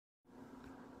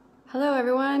Hello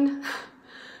everyone.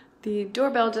 The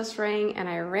doorbell just rang and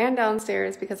I ran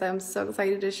downstairs because I'm so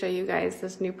excited to show you guys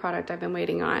this new product I've been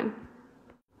waiting on.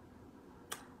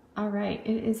 All right,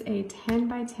 it is a 10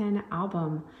 by 10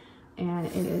 album and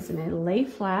it is in a lay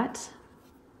flat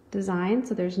design,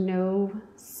 so there's no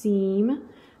seam,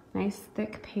 nice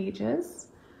thick pages.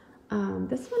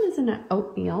 This one is in an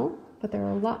oatmeal, but there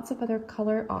are lots of other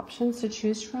color options to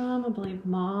choose from. I believe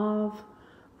mauve,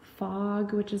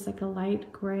 fog, which is like a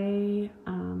light gray,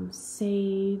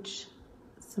 sage,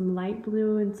 some light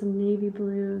blue and some navy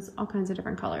blues, all kinds of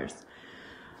different colors.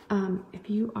 If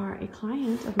you are a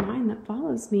client of mine that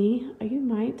follows me, you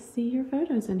might see your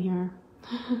photos in here.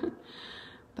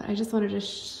 But I just wanted to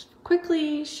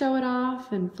quickly show it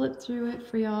off and flip through it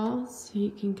for y'all so you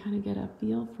can kind of get a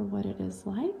feel for what it is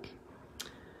like.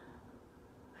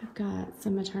 I've got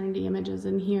some maternity images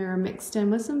in here mixed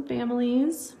in with some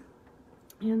families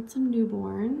and some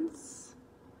newborns.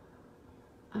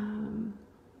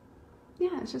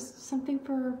 Yeah, it's just something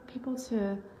for people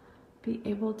to be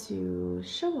able to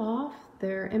show off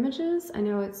their images. I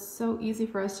know it's so easy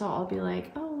for us to all be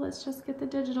like, oh, let's just get the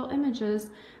digital images,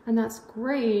 and that's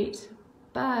great,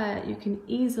 but you can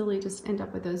easily just end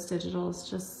up with those digitals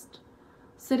just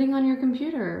sitting on your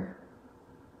computer,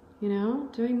 you know,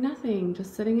 doing nothing,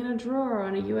 just sitting in a drawer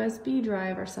on a USB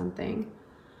drive or something.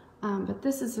 But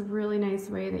this is a really nice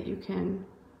way that you can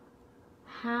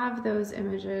have those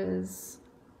images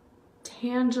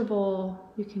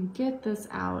tangible. You can get this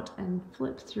out and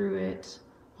flip through it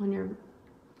on your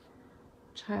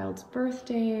child's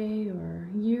birthday or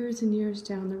years and years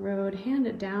down the road, hand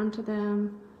it down to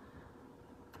them.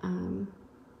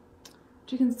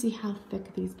 You can see how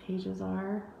thick these pages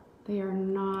are. They are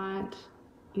not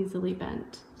easily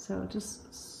bent, so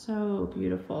just so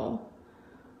beautiful.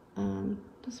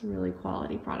 Just a really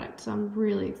quality product. So I'm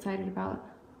really excited about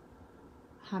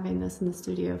having this in the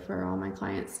studio for all my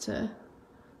clients to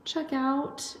check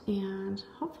out and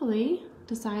hopefully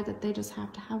decide that they just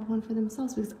have to have one for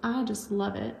themselves, because I just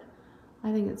love it.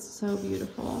 I think it's so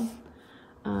beautiful.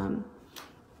 And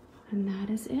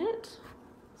that is it.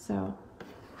 So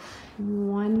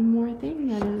one more thing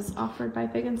that is offered by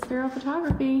Sparrow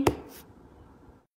Photography.